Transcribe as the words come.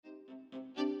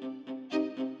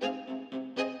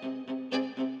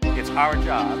It's our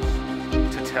jobs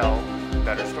to tell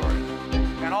better stories.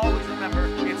 And always remember,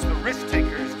 it's the risk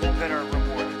takers that are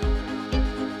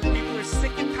rewarded. People are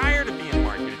sick and tired of being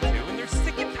marketed to, and they're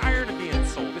sick and tired of being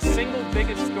sold. The single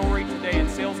biggest story today in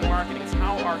sales and marketing is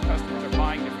how our customers are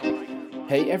buying differently.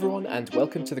 Hey everyone, and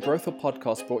welcome to the Growth Hub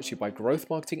podcast brought to you by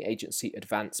growth marketing agency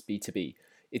Advance B2B.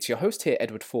 It's your host here,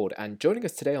 Edward Ford, and joining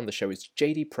us today on the show is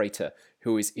JD Prater,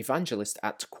 who is Evangelist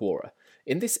at Quora.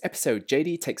 In this episode,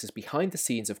 JD takes us behind the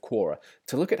scenes of Quora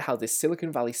to look at how this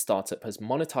Silicon Valley startup has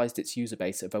monetized its user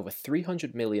base of over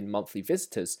 300 million monthly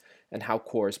visitors, and how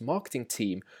Quora's marketing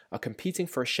team are competing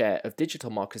for a share of digital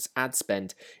marketers' ad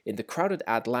spend in the crowded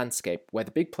ad landscape where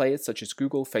the big players such as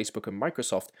Google, Facebook, and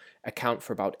Microsoft account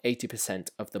for about 80%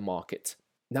 of the market.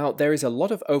 Now, there is a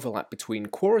lot of overlap between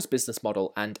Quora's business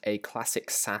model and a classic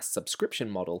SaaS subscription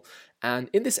model, and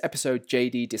in this episode,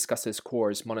 JD discusses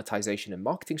Quora's monetization and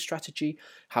marketing strategy,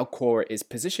 how Quora is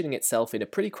positioning itself in a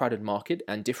pretty crowded market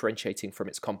and differentiating from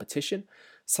its competition,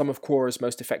 some of Quora's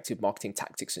most effective marketing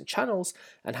tactics and channels,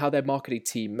 and how their marketing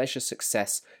team measures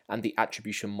success and the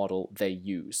attribution model they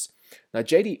use. Now,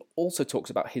 JD also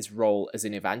talks about his role as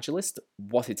an evangelist,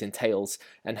 what it entails,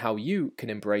 and how you can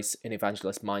embrace an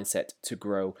evangelist mindset to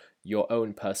grow your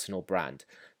own personal brand.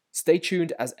 Stay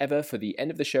tuned as ever for the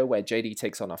end of the show where JD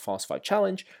takes on our Fast Five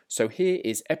Challenge. So here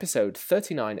is episode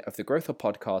 39 of the Growth Hub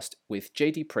podcast with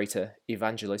JD Prater,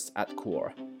 Evangelist at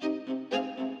Quora.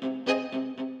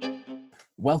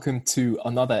 Welcome to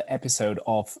another episode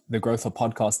of the Growth Hub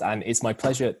podcast, and it's my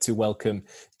pleasure to welcome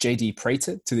JD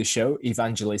Prater to the show,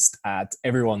 Evangelist at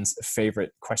everyone's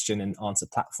favorite question and answer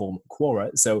platform,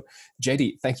 Quora. So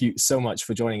JD, thank you so much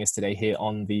for joining us today here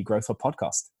on the Growth Hub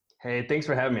podcast. Hey, thanks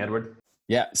for having me, Edward.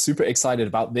 Yeah, super excited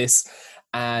about this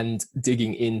and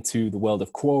digging into the world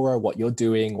of Quora, what you're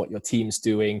doing, what your team's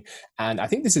doing. And I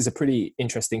think this is a pretty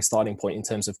interesting starting point in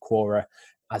terms of Quora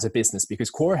as a business, because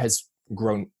Quora has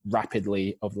grown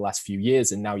rapidly over the last few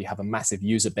years, and now you have a massive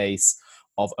user base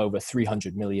of over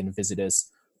 300 million visitors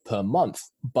per month.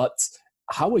 But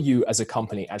how are you as a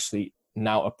company actually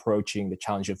now approaching the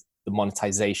challenge of the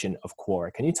monetization of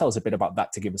Quora? Can you tell us a bit about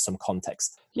that to give us some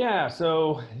context? Yeah,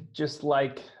 so just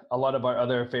like a lot of our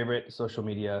other favorite social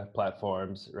media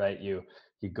platforms, right? You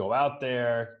go out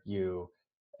there, you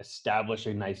establish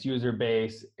a nice user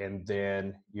base, and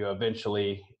then you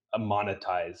eventually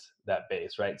monetize that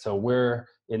base, right? So we're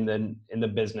in the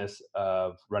business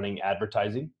of running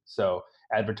advertising. So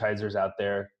advertisers out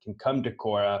there can come to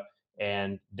Quora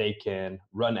and they can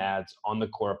run ads on the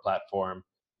Quora platform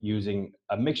using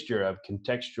a mixture of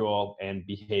contextual and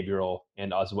behavioral,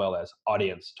 and as well as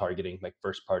audience targeting, like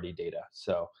first party data.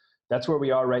 So that's where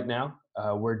we are right now.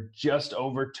 We're just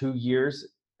over 2 years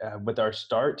with our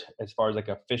start as far as like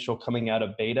official coming out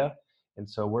of beta. And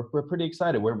so we're pretty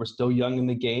excited. We're still young in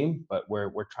the game, but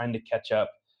we're trying to catch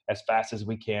up as fast as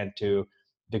we can to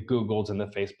the Googles and the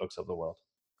Facebooks of the world.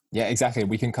 Yeah, exactly.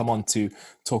 We can come on to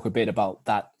talk a bit about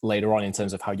that later on in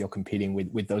terms of how you're competing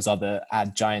with those other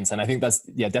ad giants. And I think that's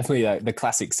definitely the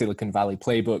classic Silicon Valley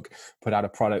playbook: put out a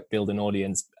product, build an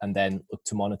audience, and then look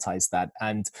to monetize that.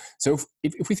 And so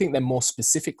if we think then more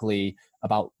specifically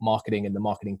about marketing and the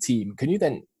marketing team, can you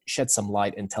then shed some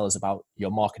light and tell us about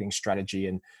your marketing strategy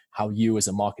and how you as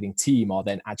a marketing team are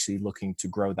then actually looking to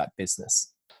grow that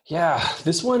business? Yeah,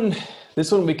 this one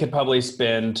we could probably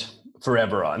spend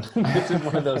forever on. This is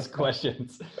one of those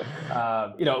questions.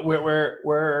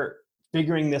 We're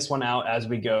figuring this one out as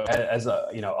we go, as a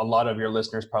lot of your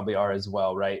listeners probably are as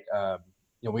well, right?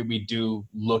 We do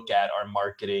look at our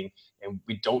marketing and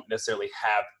we don't necessarily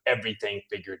have everything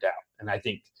figured out. And I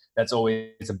think that's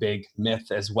always a big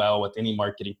myth as well with any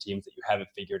marketing teams, that you haven't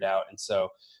figured out. And so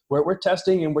we're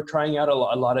testing and we're trying out a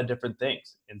lot of different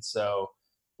things. And so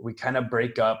we kind of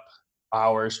break up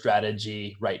our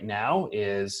strategy right now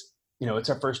is, it's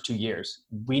our first 2 years.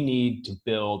 We need to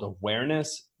build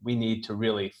awareness. We need to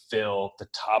really fill the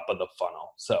top of the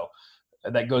funnel. So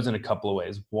that goes in a couple of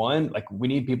ways. One, like we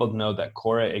need people to know that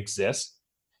Quora exists.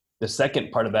 The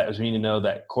second part of that is we need to know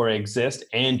that Quora exists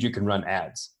and you can run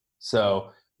ads.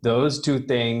 So those two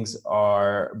things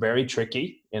are very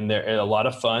tricky, and they're a lot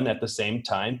of fun at the same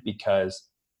time, because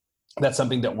that's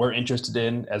something that we're interested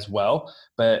in as well.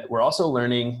 But we're also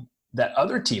learning that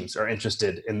other teams are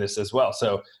interested in this as well.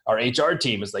 So our HR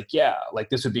team is like,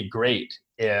 this would be great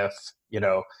if,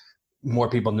 more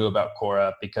people knew about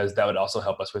Quora, because that would also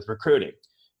help us with recruiting.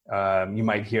 You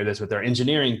might hear this with our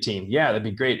engineering team. Yeah, that'd be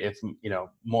great if,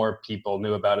 more people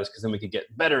knew about us, because then we could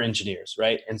get better engineers,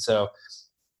 right? And so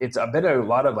it's a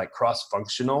lot of like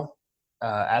cross-functional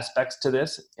aspects to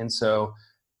this. And so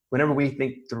whenever we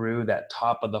think through that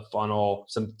top of the funnel,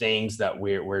 some things that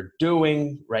we're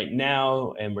doing right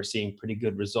now and we're seeing pretty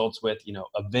good results with,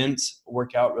 events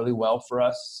work out really well for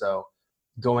us. So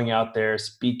going out there,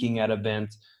 speaking at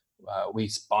events, we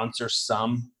sponsor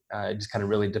some. It just kind of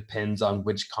really depends on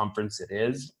which conference it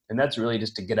is. And that's really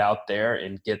just to get out there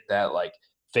and get that like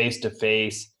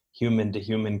face-to-face,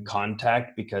 human-to-human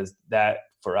contact, because that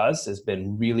for us has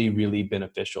been really, really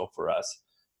beneficial for us.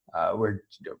 We're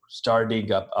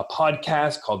starting a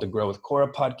podcast called the Grow with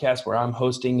Quora podcast, where I'm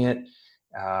hosting it.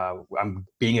 I'm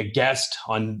being a guest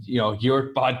on,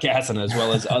 your podcast and as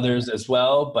well as others as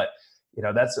well. But,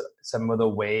 that's some of the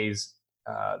ways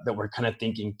that we're kind of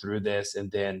thinking through this.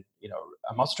 And then,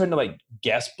 I'm also trying to like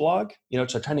guest blog,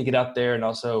 so trying to get out there and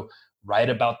also write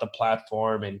about the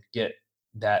platform and get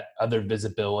that other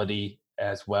visibility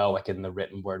as well, like in the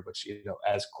written word, which,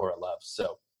 as Quora loves.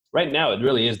 So right now it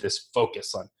really is this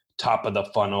focus on top of the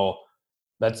funnel.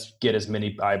 Let's get as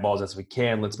many eyeballs as we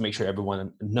can. Let's make sure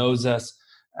everyone knows us.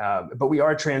 But we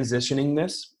are transitioning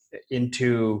this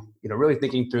into, really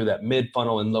thinking through that mid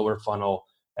funnel and lower funnel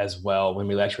as well, when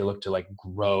we actually look to like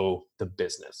grow the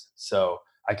business. So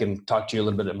I can talk to you a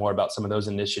little bit more about some of those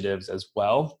initiatives as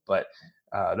well, but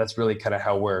that's really kind of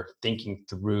how we're thinking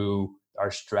through our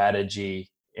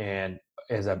strategy and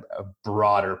as a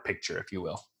broader picture, if you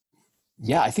will.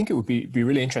 Yeah, I think it would be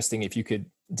really interesting if you could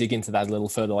dig into that a little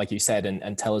further, like you said,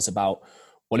 and tell us about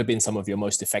what have been some of your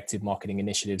most effective marketing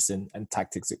initiatives and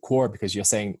tactics at Quora, because you're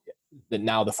saying that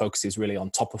now the focus is really on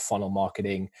top of funnel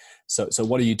marketing. So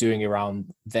what are you doing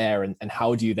around there, and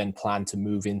how do you then plan to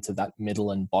move into that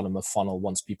middle and bottom of funnel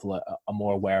once people are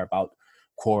more aware about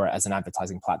Quora as an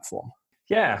advertising platform?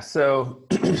 Yeah, so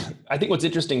I think what's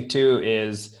interesting too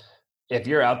is if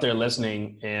you're out there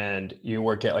listening and you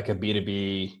work at like a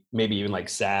B2B, maybe even like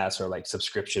SaaS or like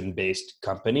subscription-based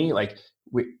company, like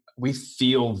we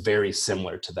feel very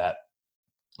similar to that.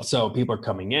 So people are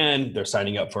coming in, they're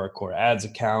signing up for a Quora ads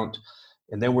account,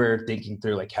 and then we're thinking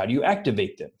through like, how do you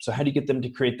activate them? So how do you get them to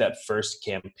create that first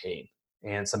campaign?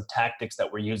 And some tactics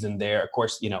that we're using there, of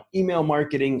course, email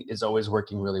marketing is always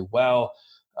working really well.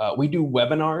 We do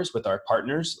webinars with our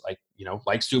partners, like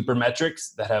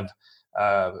Supermetrics, that have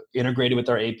integrated with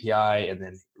our API, and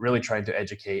then really trying to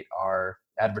educate our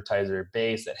advertiser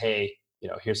base that, hey,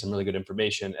 here's some really good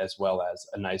information, as well as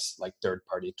a nice like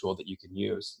third-party tool that you can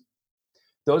use.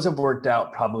 Those have worked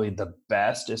out probably the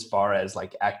best as far as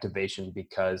like activation,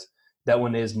 because that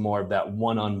one is more of that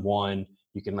one-on-one.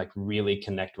 You can like really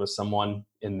connect with someone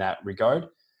in that regard.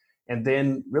 And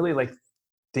then really like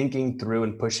thinking through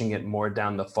and pushing it more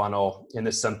down the funnel. And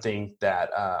it's something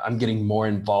that I'm getting more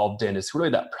involved in, is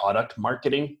really that product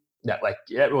marketing that like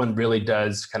everyone really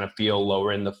does kind of feel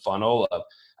lower in the funnel of,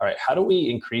 all right, how do we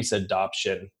increase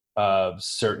adoption of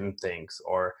certain things?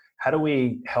 Or how do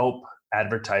we help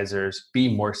advertisers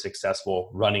be more successful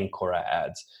running Quora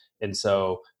ads? And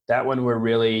so that one, we're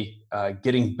really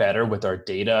getting better with our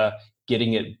data,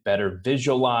 getting it better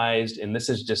visualized. And this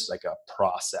is just like a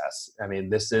process. I mean,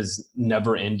 this is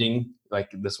never ending. Like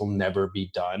this will never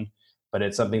be done, but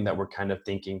it's something that we're kind of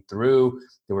thinking through,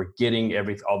 that we're getting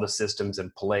all the systems in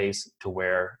place to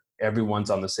where everyone's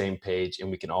on the same page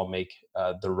and we can all make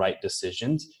the right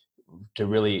decisions to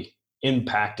really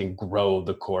impact and grow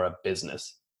the Quora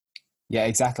business. Yeah,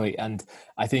 exactly. And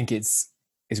I think it's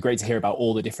great to hear about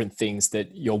all the different things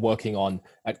that you're working on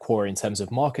at Quora in terms of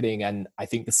marketing. And I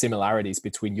think the similarities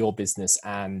between your business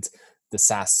and the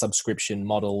SaaS subscription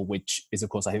model, which is, of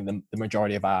course, I think the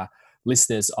majority of our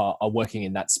listeners are working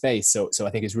in that space. So I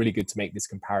think it's really good to make this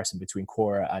comparison between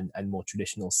Quora and more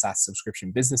traditional SaaS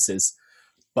subscription businesses.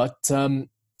 But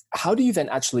how do you then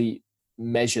actually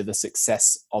measure the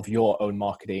success of your own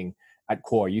marketing at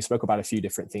Quora? You spoke about a few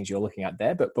different things you're looking at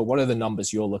there, but what are the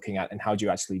numbers you're looking at, and how do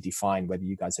you actually define whether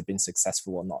you guys have been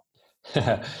successful or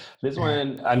not? This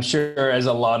one, I'm sure, as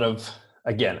a lot of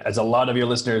your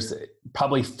listeners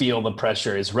probably feel the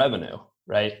pressure, is revenue,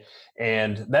 right?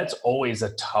 And that's always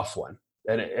a tough one.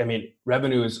 And I mean,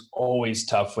 revenue is always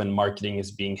tough when marketing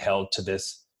is being held to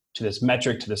this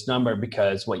metric, to this number,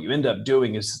 because what you end up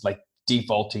doing is like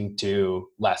defaulting to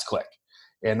last click.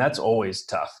 And that's always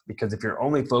tough, because if you're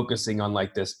only focusing on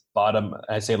like this bottom,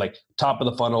 I say like top of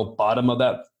the funnel, bottom of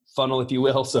that funnel, if you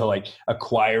will. So like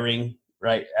acquiring,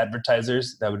 right,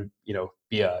 advertisers, that would,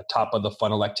 be a top of the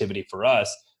funnel activity for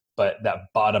us. But that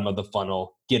bottom of the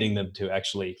funnel, getting them to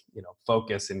actually,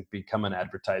 focus and become an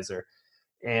advertiser.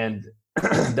 And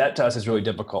that to us is really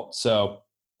difficult. So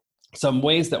some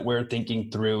ways that we're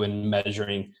thinking through and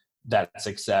measuring that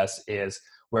success is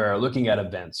we're looking at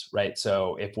events, right?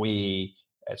 So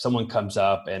if someone comes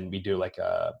up and we do like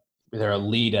they're a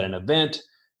lead at an event,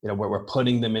 we're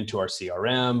putting them into our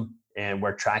CRM and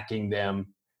we're tracking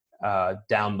them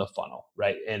down the funnel,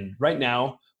 right? And right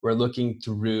now we're looking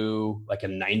through like a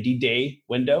 90-day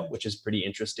window, which is pretty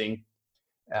interesting.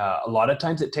 A lot of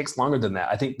times it takes longer than that.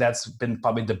 I think that's been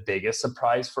probably the biggest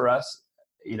surprise for us,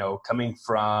 coming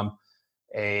from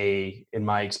in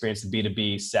my experience, the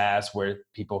B2B SaaS, where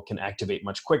people can activate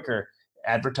much quicker.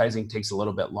 Advertising takes a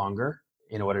little bit longer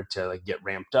in order to like get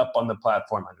ramped up on the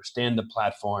platform, understand the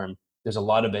platform. There's a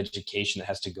lot of education that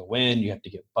has to go in. You have to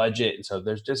get budget. And so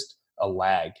there's just a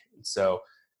lag. And so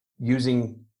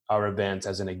using our events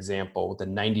as an example with a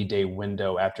 90-day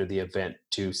window after the event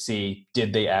to see,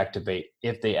 did they activate?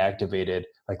 If they activated,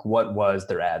 like what was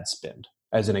their ad spend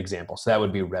as an example? So that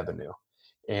would be revenue.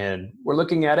 And we're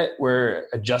looking at it. We're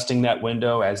adjusting that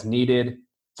window as needed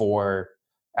for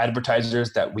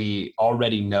advertisers that we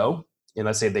already know. And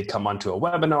let's say they come onto a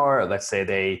webinar, or let's say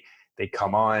they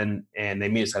come on and they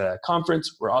meet us at a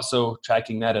conference. We're also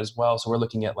tracking that as well. So we're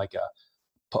looking at like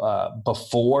a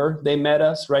before they met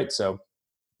us, right? So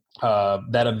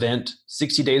that event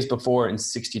 60 days before and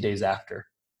 60 days after,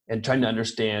 and trying to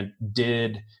understand,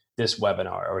 did this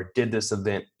webinar or did this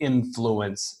event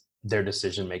influence their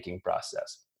decision-making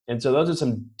process? And so those are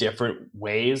some different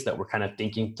ways that we're kind of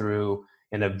thinking through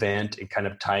an event and kind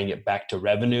of tying it back to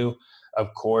revenue.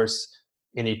 Of course,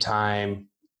 anytime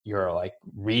you're like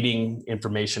reading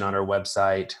information on our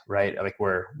website, right? Like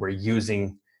we're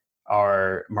using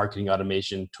our marketing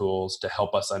automation tools to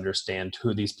help us understand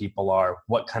who these people are,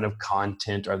 what kind of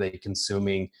content are they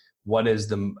consuming, what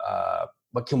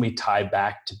can we tie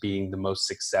back to being the most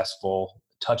successful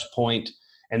touch point.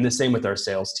 And the same with our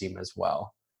sales team as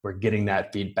well. We're getting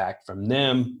that feedback from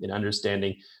them and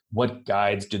understanding what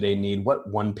guides do they need, what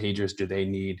one-pagers do they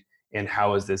need, and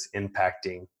how is this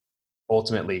impacting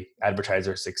ultimately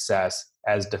advertiser success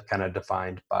as kind of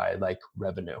defined by like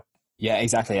revenue. Yeah,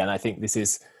 exactly. And I think this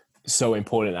is so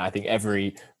important. I think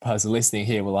every person listening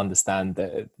here will understand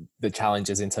the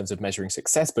challenges in terms of measuring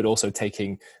success, but also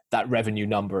taking that revenue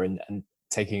number and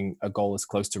taking a goal as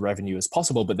close to revenue as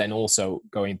possible, but then also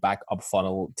going back up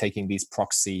funnel, taking these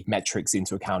proxy metrics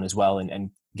into account as well,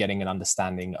 and getting an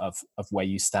understanding of where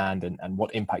you stand and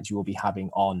what impact you will be having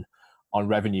on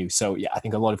revenue. So yeah, I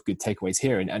think a lot of good takeaways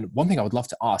here. And one thing I would love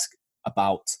to ask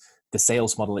about the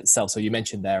sales model itself. So you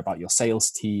mentioned there about your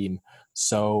sales team.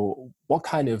 So what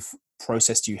kind of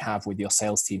process do you have with your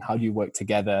sales team? How do you work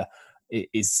together?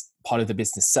 Is part of the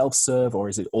business self-serve, or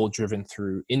is it all driven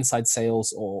through inside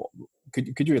sales? Or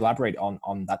could you elaborate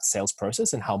on that sales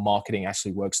process and how marketing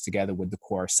actually works together with the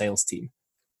Quora sales team?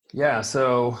 Yeah,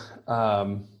 so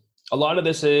a lot of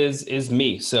this is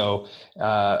me. So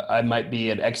I might be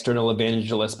an external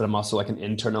evangelist, but I'm also like an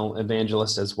internal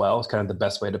evangelist as well. It's kind of the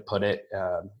best way to put it.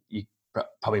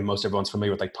 Probably most everyone's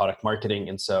familiar with like product marketing.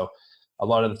 And so a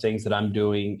lot of the things that I'm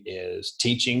doing is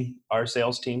teaching our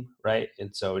sales team, right? And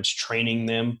so it's training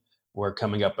them. We're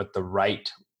coming up with the right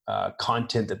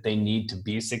content that they need to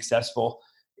be successful.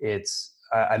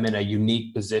 I'm in a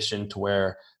unique position to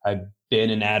where I've been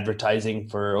in advertising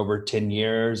for over 10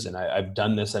 years, and I've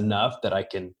done this enough that I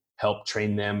can help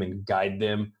train them and guide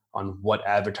them on what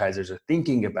advertisers are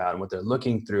thinking about and what they're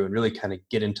looking through, and really kind of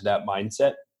get into that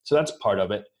mindset. So that's part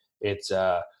of it. It's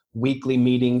weekly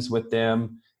meetings with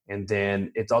them. And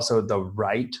then it's also the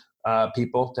right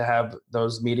people to have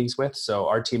those meetings with. So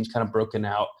our team's kind of broken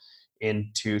out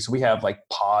so we have like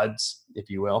pods, if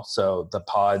you will. So the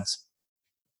pods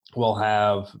will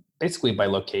have basically by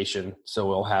location. So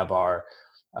we'll have our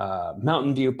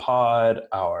Mountain View pod,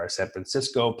 our San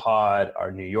Francisco pod,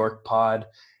 our New York pod.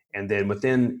 And then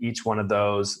within each one of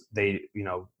those,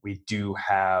 we do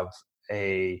have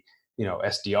a,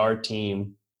 SDR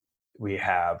team. We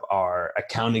have our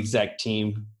account exec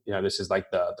team. This is like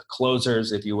the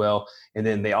closers, if you will. And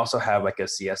then they also have like a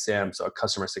CSM, so a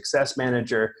customer success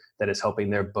manager that is helping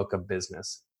their book of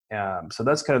business. So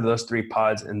that's kind of those three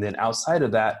pods. And then outside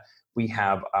of that, we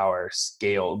have our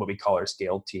scale, what we call our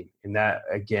scale team. And that,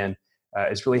 again,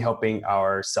 is really helping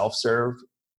our self-serve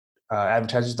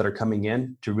advertisers that are coming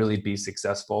in to really be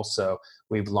successful. So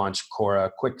we've launched Quora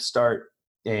Quick Start,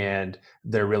 and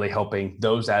they're really helping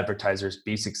those advertisers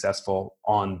be successful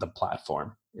on the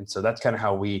platform. And so that's kind of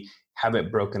how we have it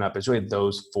broken up. It's really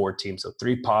those four teams. So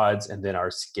 3 pods, and then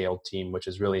our scale team, which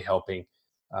is really helping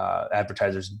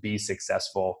advertisers be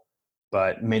successful,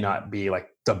 but may not be like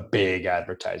the big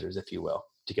advertisers, if you will,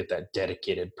 to get that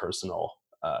dedicated personal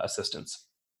assistance.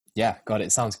 Yeah, got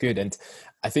it. Sounds good. And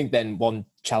I think then one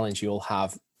challenge you'll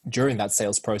have during that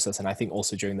sales process, and I think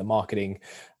also during the marketing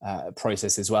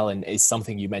process as well, and is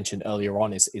something you mentioned earlier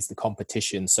on, is the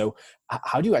competition. So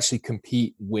how do you actually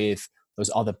compete with those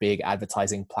other big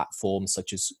advertising platforms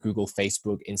such as Google,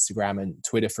 Facebook, Instagram, and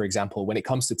Twitter, for example, when it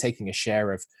comes to taking a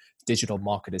share of digital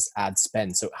marketers' ad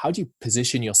spend. So how do you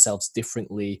position yourselves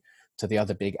differently to the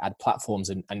other big ad platforms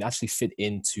and actually fit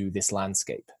into this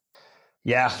landscape?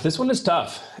 Yeah, this one is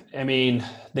tough. I mean,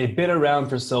 they've been around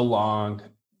for so long.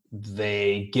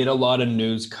 They get a lot of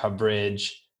news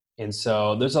coverage. And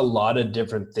so there's a lot of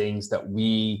different things that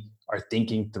we are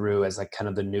thinking through as like kind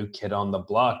of the new kid on the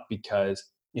block, because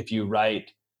if you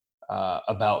write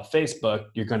about Facebook,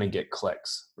 you're going to get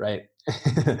clicks, right?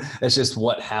 That's just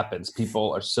what happens.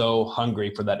 People are so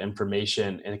hungry for that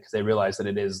information, and because they realize that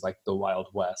it is like the Wild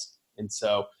West. And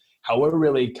so how we're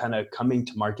really kind of coming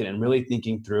to market and really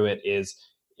thinking through it is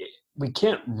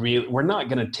we're not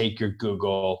going to take your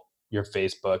Google, your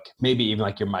Facebook, maybe even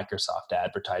like your Microsoft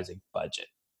advertising budget.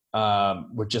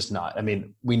 We're just not. I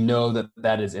mean, we know that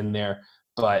that is in there,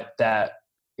 but that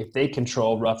if they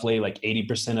control roughly like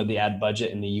 80% of the ad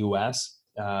budget in the US,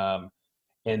 and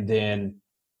then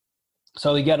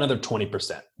so they get another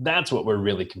 20%. That's what we're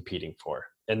really competing for.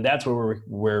 And that's where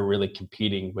we're really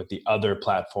competing with the other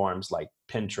platforms like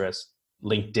Pinterest,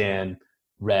 LinkedIn,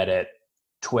 Reddit,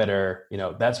 Twitter.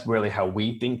 That's really how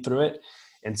we think through it.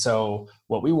 And so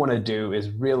what we want to do is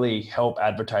really help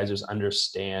advertisers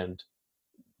understand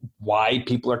why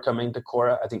people are coming to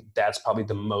Quora. I think that's probably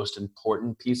the most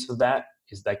important piece of that,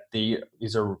 is that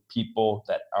these are people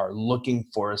that are looking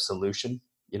for a solution.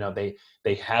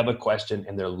 They have a question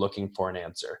and they're looking for an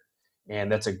answer.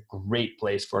 And that's a great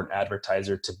place for an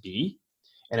advertiser to be.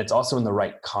 And it's also in the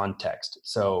right context.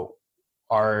 So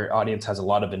our audience has a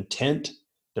lot of intent.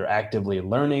 They're actively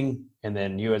learning. And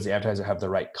then you as the advertiser have the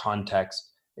right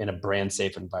context in a brand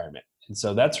safe environment. And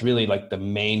so that's really like the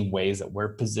main ways that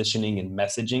we're positioning and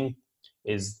messaging,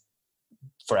 is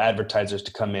for advertisers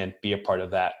to come in, be a part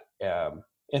of that.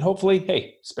 And hopefully,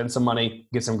 hey, spend some money,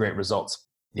 get some great results.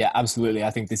 Yeah, absolutely.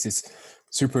 I think this is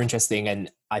super interesting, and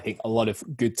I think a lot of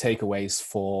good takeaways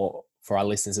for our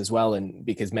listeners as well. And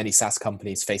because many SaaS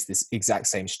companies face this exact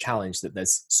same challenge, that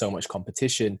there's so much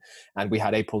competition. And we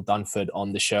had April Dunford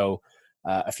on the show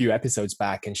a few episodes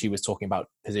back, and she was talking about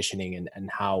positioning and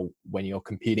how when you're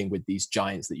competing with these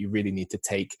giants that you really need to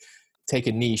take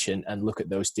a niche and look at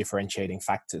those differentiating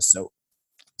factors. So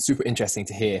super interesting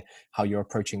to hear how you're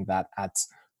approaching that at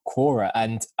Quora.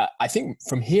 And I think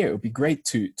from here, it would be great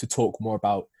to talk more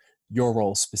about your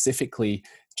role specifically,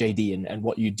 JD, and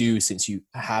what you do, since you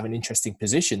have an interesting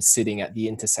position sitting at the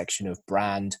intersection of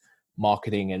brand,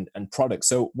 marketing, and product.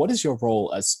 So what does your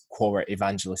role as Quora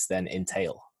Evangelist then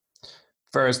entail?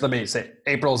 First, let me say,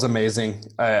 April's amazing.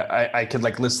 I could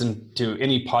like listen to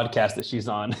any podcast that she's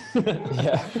on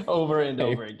over and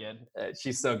over again.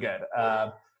 She's so good.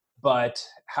 But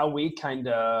how we kind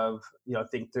of,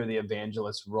 think through the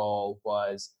evangelist role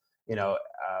was,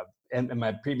 in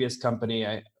my previous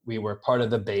company, we were part of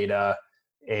the beta,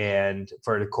 and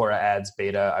for the Quora Ads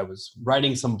beta, I was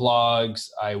writing some blogs.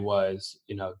 I was,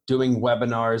 doing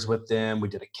webinars with them. We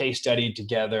did a case study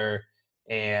together,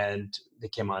 and they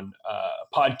came on a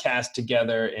podcast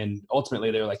together. And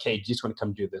ultimately, they were like, "Hey, do you just want to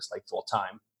come do this like full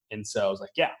time?" And so I was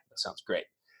like, "Yeah, that sounds great."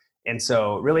 And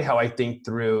so really how I think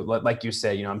through, like you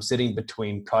said, I'm sitting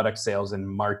between product sales and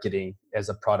marketing as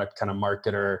a product kind of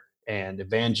marketer and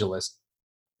evangelist.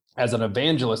 As an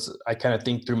evangelist, I kind of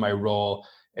think through my role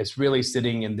as really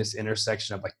sitting in this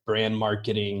intersection of like brand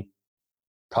marketing,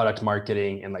 product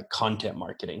marketing, and like content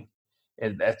marketing.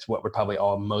 And that's what we're probably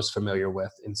all most familiar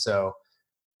with. And so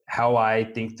how I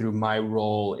think through my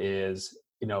role is,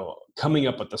 coming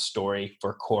up with the story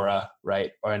for Quora,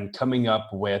 right? And coming up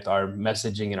with our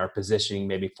messaging and our positioning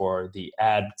maybe for the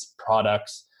ads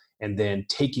products, and then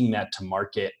taking that to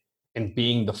market and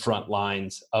being the front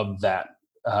lines of that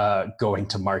going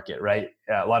to market, right?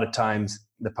 A lot of times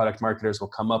the product marketers will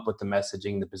come up with the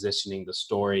messaging, the positioning, the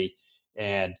story,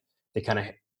 and they kind of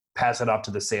pass it off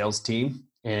to the sales team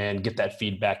and get that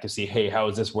feedback to see, hey, how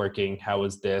is this working? How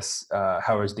is this?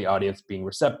 How is the audience being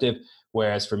receptive?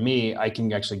 Whereas for me, I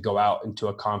can actually go out into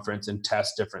a conference and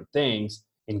test different things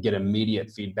and get immediate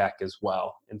feedback as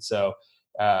well. And so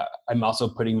I'm also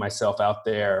putting myself out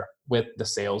there with the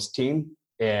sales team,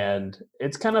 and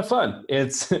it's kind of fun.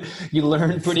 It's you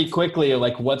learn pretty quickly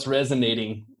like what's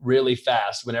resonating really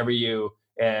fast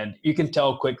and you can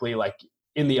tell quickly, like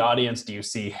in the audience, do you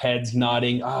see heads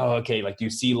nodding? Oh, okay. Like, do you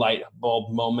see light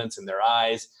bulb moments in their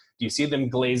eyes? Do you see them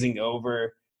glazing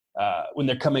over when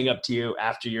they're coming up to you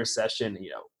after your session?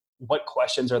 What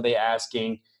questions are they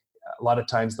asking? A lot of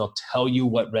times they'll tell you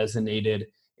what resonated.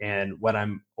 And what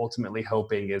I'm ultimately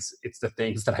hoping is it's the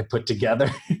things that I put together.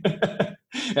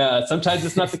 Sometimes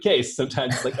it's not the case.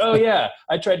 Sometimes it's like, oh yeah,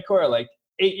 I tried Quora like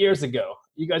 8 years ago.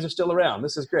 you guys are still around.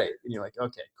 This is great. And you're like,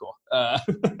 okay, cool.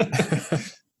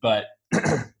 But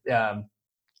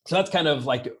so that's kind of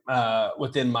like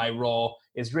within my role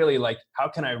is really like, how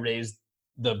can I raise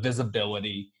the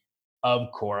visibility of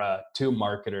Quora to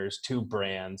marketers, to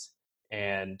brands,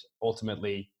 and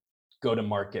ultimately go to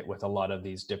market with a lot of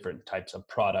these different types of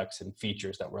products and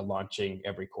features that we're launching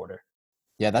every quarter.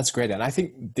 Yeah, that's great. And I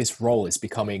think this role is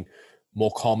becoming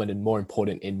more common and more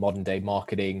important in modern day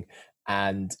marketing.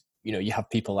 And, you have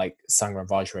people like Sangram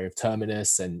Vajre of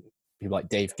Terminus and people like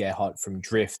Dave Gerhardt from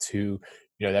Drift who,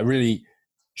 they're really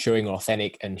showing an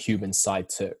authentic and human side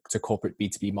to corporate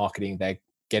B2B marketing. They're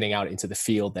getting out into the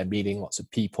field, they're meeting lots of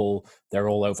people, they're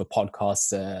all over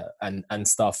podcasts and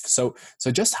stuff. So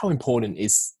just how important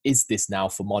is this now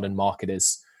for modern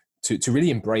marketers to really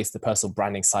embrace the personal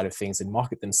branding side of things and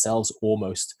market themselves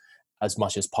almost as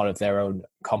much as part of their own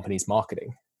company's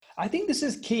marketing? I think this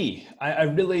is key. I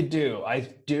really do.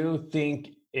 I do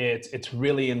think it's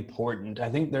really important. I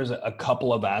think there's a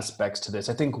couple of aspects to this.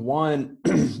 I think one,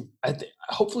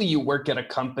 hopefully you work at a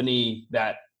company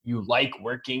that you like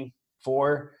working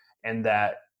for and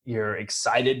that you're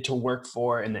excited to work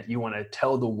for and that you want to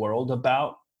tell the world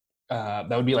about.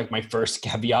 That would be like my first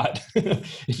caveat.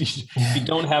 If you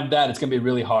don't have that, it's going to be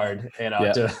really hard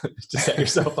to set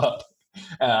yourself up.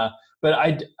 But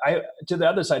I to the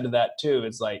other side of that too,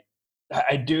 is like,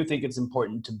 I do think it's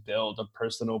important to build a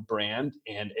personal brand,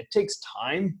 and it takes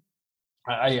time.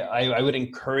 I would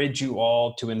encourage you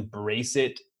all to embrace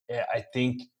it. I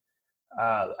think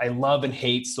I love and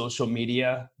hate social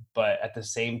media, but at the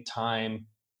same time,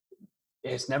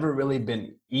 it's never really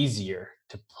been easier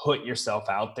to put yourself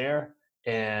out there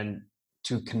and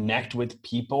to connect with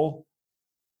people.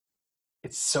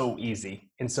 It's so easy.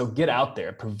 And so get out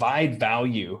there, provide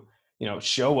value,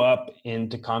 show up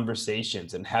into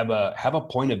conversations and have a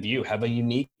point of view, have a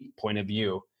unique point of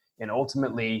view, and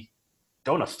ultimately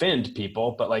don't offend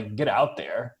people, but like get out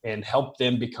there and help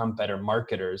them become better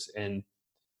marketers. And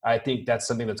I think that's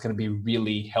something that's going to be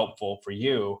really helpful for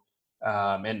you.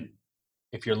 And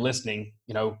if you're listening,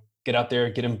 get out there,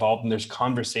 get involved. And there's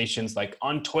conversations like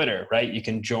on Twitter, right? You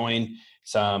can join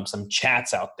some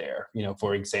chats out there,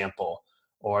 for example,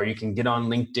 or you can get on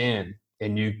LinkedIn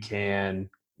and you can,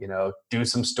 do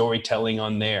some storytelling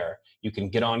on there. You can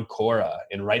get on Quora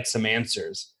and write some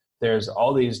answers. There's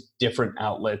all these different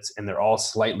outlets and they're all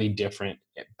slightly different,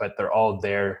 but they're all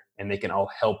there and they can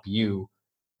all help you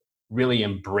really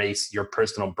embrace your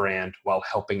personal brand while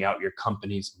helping out your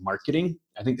company's marketing.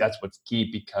 I think that's what's key,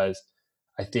 because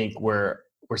I think we're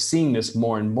seeing this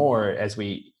more and more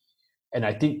and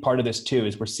I think part of this too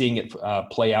is we're seeing it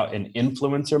play out in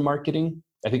influencer marketing.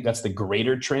 I think that's the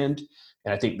greater trend.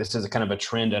 And I think this is a kind of a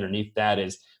trend underneath that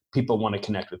is people want to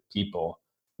connect with people,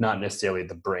 not necessarily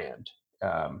the brand.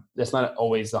 That's not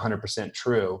always 100%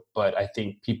 true, but I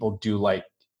think people do like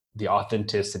the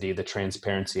authenticity, the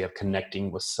transparency of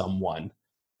connecting with someone,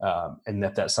 and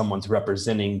that someone's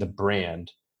representing the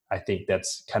brand. I think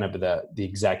that's kind of the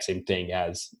exact same thing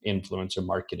as influencer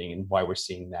marketing and why we're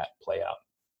seeing that play out.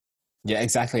 Yeah,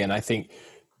 exactly. And I think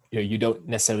you don't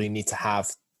necessarily need to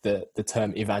have the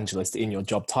term evangelist in your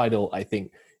job title. I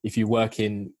think if you work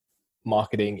in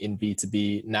marketing in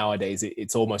B2B nowadays,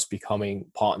 it's almost becoming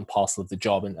part and parcel of the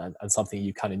job and something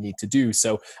you kind of need to do.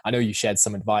 So I know you shared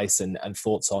some advice and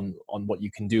thoughts on what you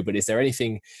can do, but is there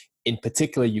anything in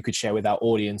particular you could share with our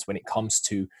audience when it comes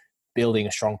to building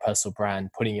a strong personal brand,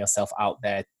 putting yourself out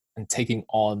there and taking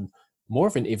on more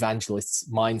of an evangelist's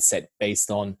mindset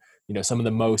based on some of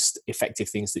the most effective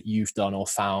things that you've done or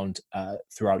found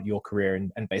throughout your career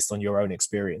and based on your own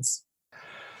experience?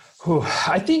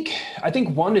 I think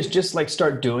one is just like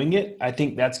start doing it. I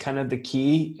think that's kind of the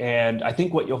key. And I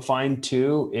think what you'll find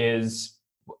too is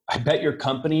I bet your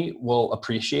company will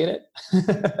appreciate it.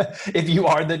 If you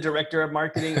are the director of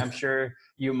marketing, I'm sure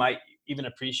you might even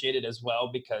appreciate it as well,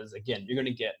 because again, you're going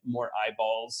to get more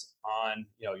eyeballs on,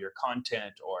 your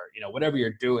content or, whatever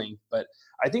you're doing. But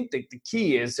I think the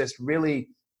key is just really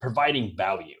providing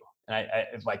value. And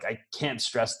I can't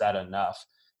stress that enough.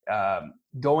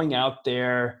 Going out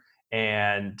there,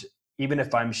 and even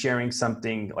if I'm sharing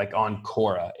something like on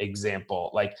Quora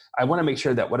example, like I want to make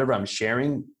sure that whatever I'm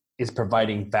sharing is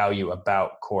providing value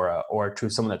about Quora or to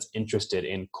someone that's interested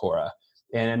in Quora.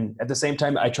 And at the same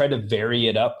time, I try to vary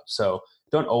it up. So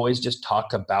don't always just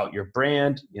talk about your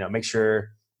brand, make sure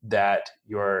that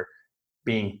you're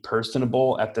being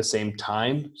personable at the same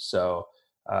time. So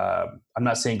I'm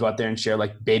not saying go out there and share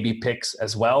like baby pics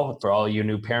as well for all you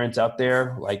new parents out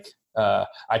there. Like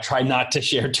I try not to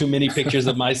share too many pictures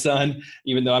of my son,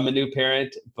 even though I'm a new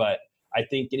parent. But I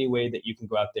think any way that you can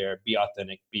go out there, be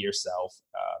authentic, be yourself.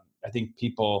 I think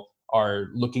people are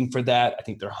looking for that. I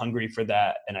think they're hungry for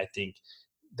that. And I think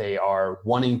they are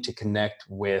wanting to connect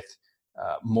with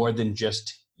more than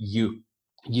just you,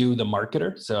 the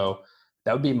marketer. So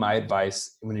that would be my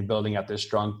advice when you're building out this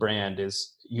strong brand,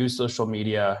 is use social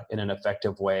media in an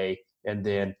effective way. And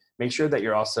then make sure that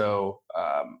you're also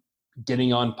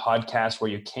getting on podcasts where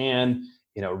you can,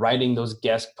 writing those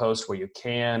guest posts where you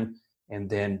can, and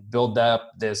then build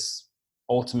up this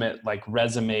ultimate like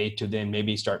resume to then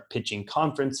maybe start pitching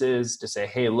conferences to say,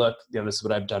 hey, look, this is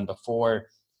what I've done before.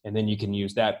 And then you can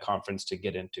use that conference to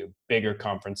get into bigger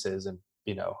conferences and,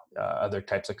 other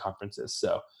types of conferences.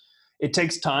 So it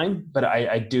takes time, but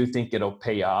I do think it'll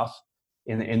pay off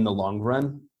in the long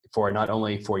run, for not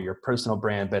only for your personal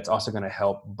brand, but it's also going to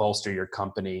help bolster your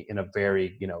company in a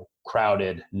very,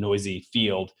 crowded, noisy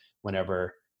field.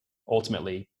 Whenever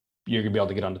ultimately you're going to be able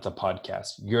to get onto the podcast,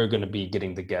 you're going to be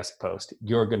getting the guest post,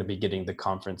 you're going to be getting the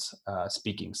conference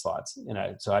speaking slots.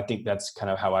 So I think that's kind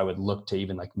of how I would look to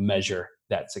even like measure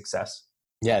that success.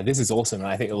 Yeah, this is awesome. And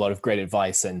I think a lot of great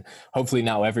advice. And hopefully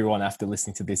now everyone after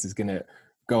listening to this is going to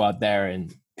go out there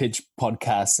and pitch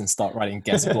podcasts and start writing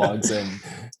guest blogs. And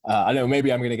I don't know,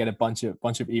 maybe I'm going to get a bunch of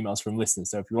emails from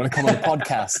listeners. So if you want to come on the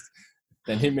podcast,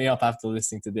 then hit me up after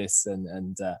listening to this.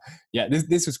 And yeah,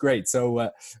 this was great.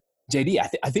 So JD,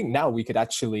 I think now we could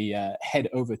actually head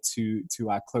over to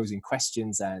our closing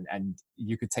questions, and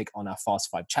you could take on our Fast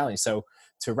 5 challenge. So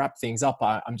to wrap things up,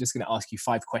 I'm just going to ask you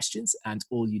 5 questions, and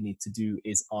all you need to do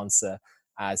is answer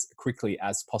as quickly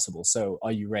as possible. So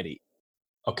are you ready?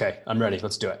 Okay, I'm ready.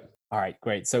 Let's do it. All right,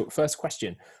 great. So first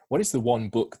question, what is the one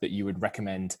book that you would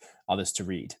recommend others to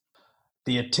read?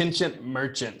 The Attention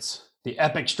Merchants, The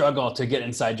Epic Struggle to Get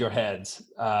Inside Your Heads,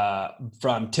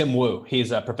 from Tim Wu.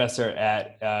 He's a professor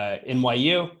at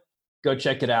NYU. Go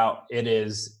check it out.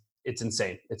 It's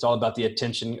insane. It's all about the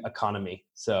attention economy.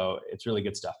 So it's really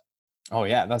good stuff. Oh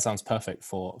yeah, that sounds perfect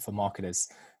for marketers.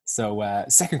 So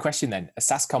second question then, a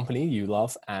SaaS company you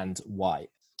love and why?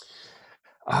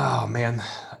 Oh man,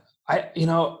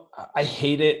 I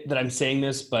hate it that I'm saying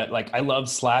this, but like I love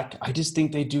Slack. I just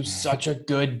think they do such a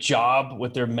good job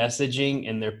with their messaging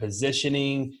and their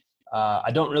positioning.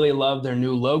 I don't really love their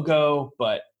new logo,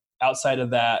 but outside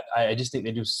of that, I just think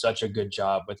they do such a good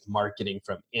job with marketing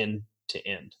from end to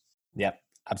end. Yep,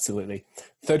 absolutely.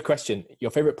 Third question, your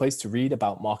favorite place to read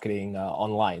about marketing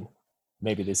online?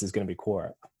 Maybe this is going to be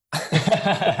Quora.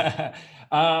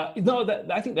 No,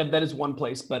 I think that is one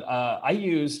place, but I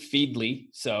use Feedly.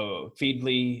 So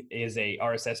Feedly is a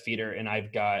RSS feeder, and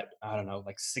I've got, I don't know,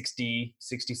 like 60,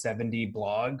 70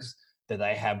 blogs that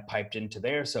I have piped into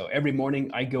there. So every morning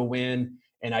I go in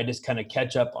and I just kind of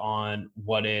catch up on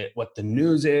what the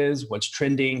news is, what's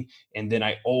trending. And then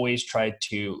I always try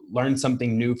to learn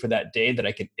something new for that day that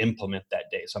I can implement that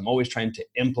day. So I'm always trying to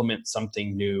implement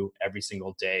something new every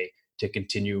single day to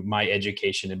continue my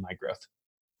education and my growth.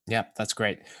 Yeah, that's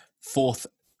great. Fourth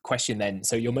question then.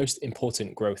 So your most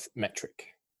important growth metric?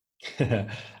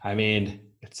 I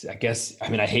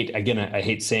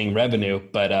hate saying revenue,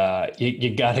 but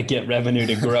you got to get revenue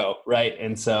to grow, right?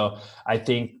 And so I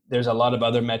think there's a lot of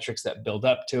other metrics that build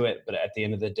up to it, but at the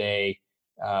end of the day,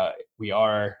 we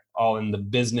are all in the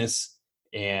business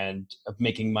and of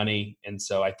making money. And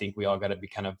so I think we all got to be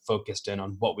kind of focused in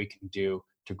on what we can do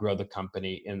to grow the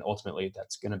company. And ultimately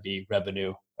that's going to be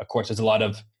revenue. Of course, there's a lot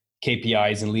of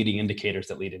KPIs and leading indicators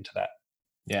that lead into that.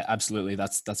 Yeah, absolutely.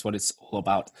 That's what it's all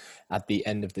about at the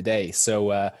end of the day.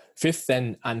 So fifth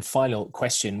then and final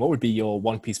question, what would be your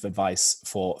one piece of advice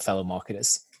for fellow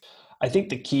marketers? I think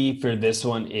the key for this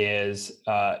one is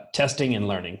testing and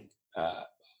learning.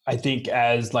 I think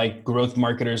as like growth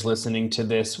marketers listening to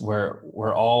this,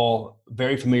 we're all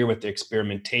very familiar with the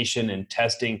experimentation and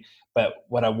testing. But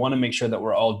what I want to make sure that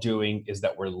we're all doing is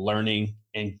that we're learning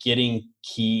and getting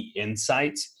key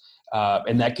insights.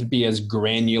 And that could be as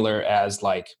granular as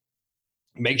like,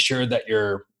 make sure that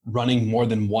you're running more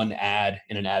than one ad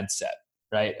in an ad set,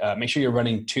 right? Make sure you're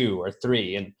running 2 or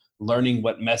 3 and learning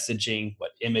what messaging,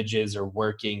 what images are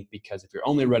working. Because if you're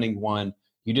only running one,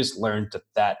 you just learned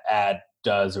that ad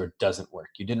does or doesn't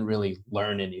work. You didn't really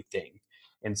learn anything.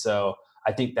 And so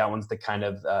I think that one's the kind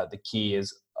of the key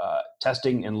is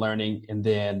testing and learning, and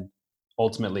then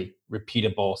ultimately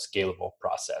repeatable, scalable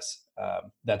process.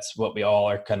 That's what we all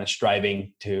are kind of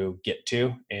striving to get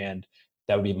to. And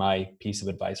that would be my piece of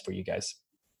advice for you guys.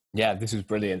 Yeah, this was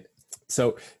brilliant.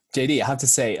 So JD, I have to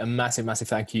say a massive, massive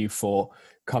thank you for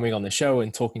coming on the show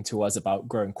and talking to us about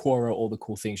growing Quora, all the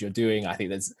cool things you're doing. I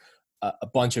think there's a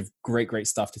bunch of great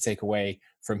stuff to take away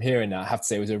from here. And I have to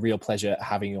say it was a real pleasure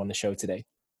having you on the show today.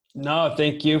 No,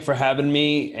 thank you for having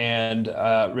me, and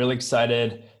really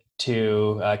excited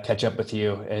to catch up with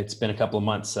you. It's been a couple of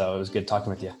months, so it was good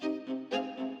talking with you.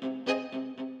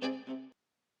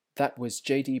 That was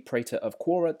JD Prater of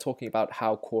Quora talking about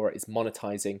how Quora is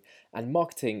monetizing and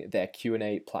marketing their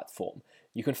Q&A platform.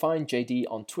 You can find JD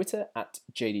on Twitter at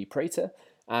JD Prater,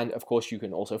 and of course you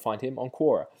can also find him on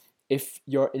Quora. If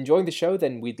you're enjoying the show,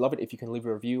 then we'd love it if you can leave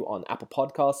a review on Apple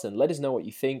Podcasts and let us know what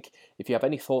you think. If you have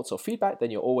any thoughts or feedback,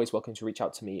 then you're always welcome to reach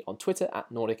out to me on Twitter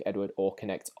at Nordic Edward or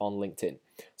connect on LinkedIn.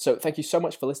 So thank you so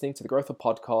much for listening to the Growth Hub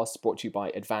Podcast brought to you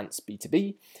by Advance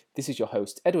B2B. This is your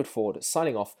host, Edward Ford,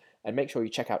 signing off, and make sure you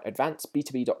check out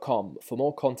advanceb2b.com for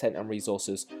more content and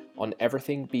resources on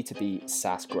everything B2B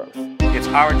SaaS growth. It's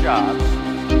our jobs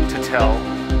to tell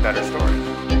better stories.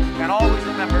 And always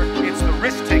remember, it's the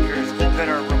risk takers that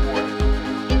are rewarded.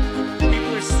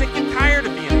 People are sick and tired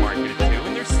of being marketed to,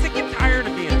 and they're sick and tired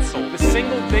of being sold. The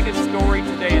single biggest story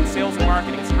today in sales and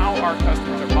marketing is how our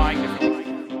customers are buying different